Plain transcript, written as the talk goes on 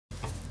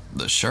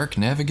The Shark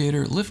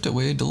Navigator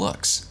Lift-Away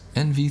Deluxe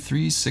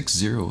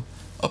NV360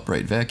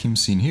 upright vacuum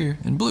seen here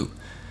in blue.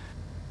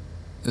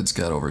 It's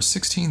got over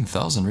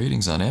 16,000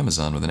 ratings on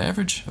Amazon with an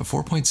average of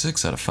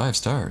 4.6 out of 5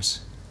 stars.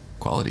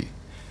 Quality.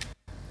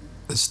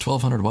 This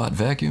 1200 watt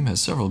vacuum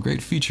has several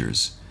great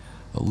features.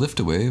 A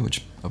lift-away,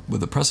 which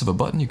with the press of a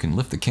button you can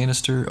lift the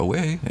canister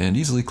away and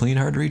easily clean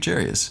hard-to-reach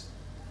areas.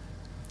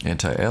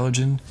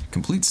 Anti-allergen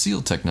complete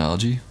seal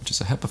technology, which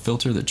is a HEPA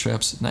filter that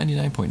traps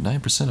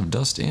 99.9% of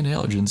dust and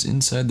allergens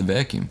inside the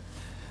vacuum.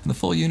 And the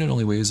full unit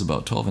only weighs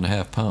about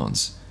 12.5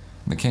 pounds.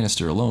 And the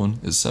canister alone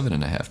is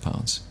 7.5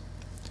 pounds.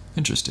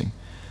 Interesting.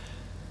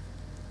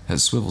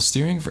 Has swivel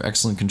steering for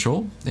excellent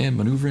control and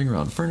maneuvering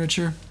around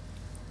furniture.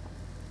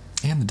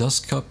 And the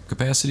dust cup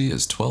capacity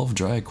is 12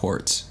 dry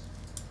quarts.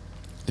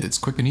 It's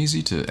quick and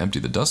easy to empty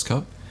the dust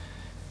cup,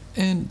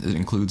 and it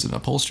includes an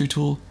upholstery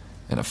tool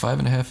and a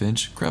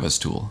 5.5-inch crevice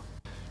tool.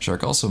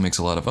 Shark also makes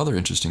a lot of other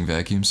interesting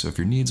vacuums, so if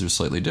your needs are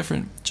slightly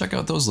different, check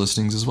out those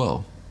listings as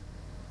well.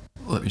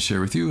 Let me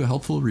share with you a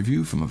helpful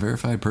review from a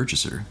verified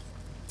purchaser.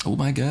 Oh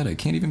my god, I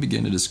can't even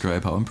begin to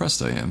describe how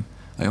impressed I am.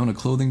 I own a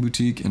clothing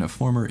boutique and a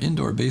former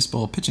indoor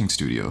baseball pitching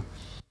studio.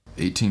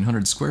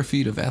 1,800 square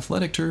feet of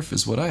athletic turf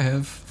is what I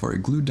have for a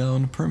glued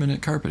down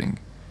permanent carpeting.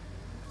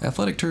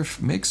 Athletic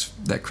turf makes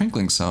that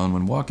crinkling sound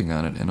when walking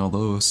on it, and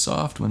although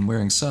soft when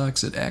wearing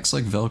socks, it acts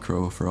like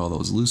Velcro for all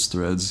those loose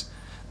threads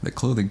that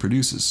clothing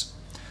produces.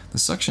 The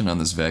suction on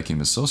this vacuum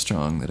is so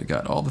strong that it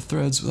got all the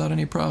threads without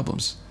any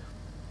problems.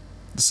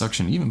 The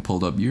suction even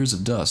pulled up years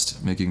of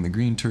dust, making the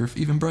green turf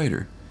even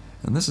brighter.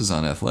 And this is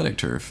on athletic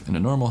turf. In a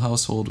normal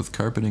household with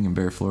carpeting and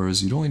bare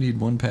floors, you'd only need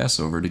one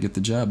passover to get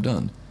the job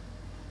done.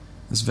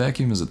 This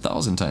vacuum is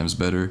 1,000 times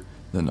better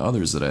than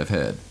others that I've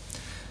had.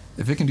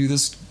 If it can do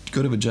this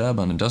good of a job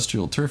on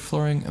industrial turf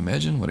flooring,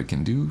 imagine what it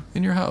can do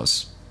in your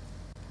house.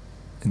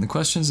 In the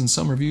questions in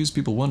some reviews,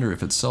 people wonder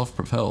if it's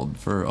self-propelled.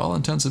 For all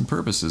intents and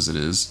purposes it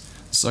is.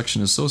 The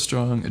suction is so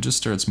strong it just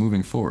starts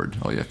moving forward.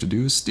 All you have to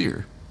do is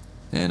steer.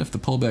 And if the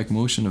pullback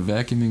motion of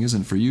vacuuming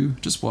isn't for you,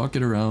 just walk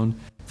it around,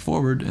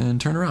 forward, and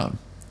turn around.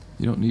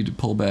 You don't need to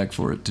pull back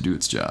for it to do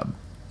its job.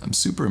 I'm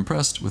super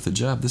impressed with the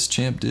job this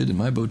champ did in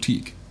my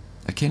boutique.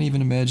 I can't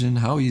even imagine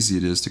how easy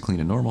it is to clean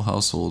a normal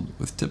household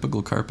with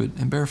typical carpet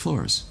and bare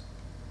floors.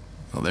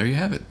 Well, there you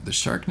have it, the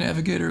Shark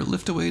Navigator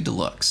Lift-Away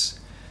Deluxe.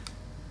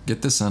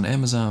 Get this on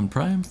Amazon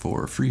Prime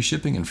for free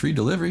shipping and free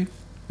delivery.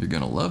 You're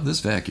gonna love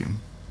this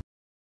vacuum.